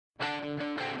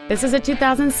This is a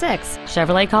 2006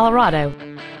 Chevrolet Colorado.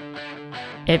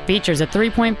 It features a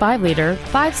 3.5-liter,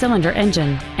 5-cylinder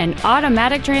engine, an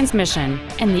automatic transmission,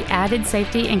 and the added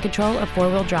safety and control of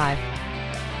four-wheel drive.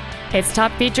 Its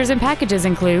top features and packages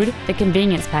include the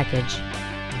convenience package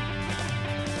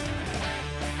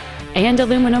and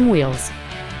aluminum wheels.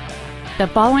 The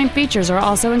following features are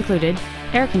also included: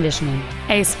 air conditioning,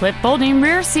 a split folding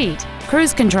rear seat,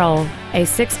 cruise control, a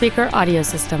 6-speaker audio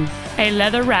system, a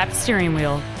leather-wrapped steering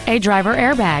wheel, a driver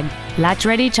airbag,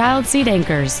 latch-ready child seat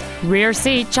anchors, rear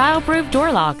seat child-proof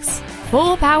door locks,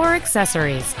 full power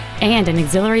accessories, and an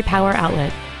auxiliary power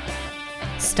outlet.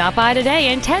 Stop by today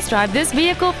and test drive this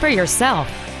vehicle for yourself.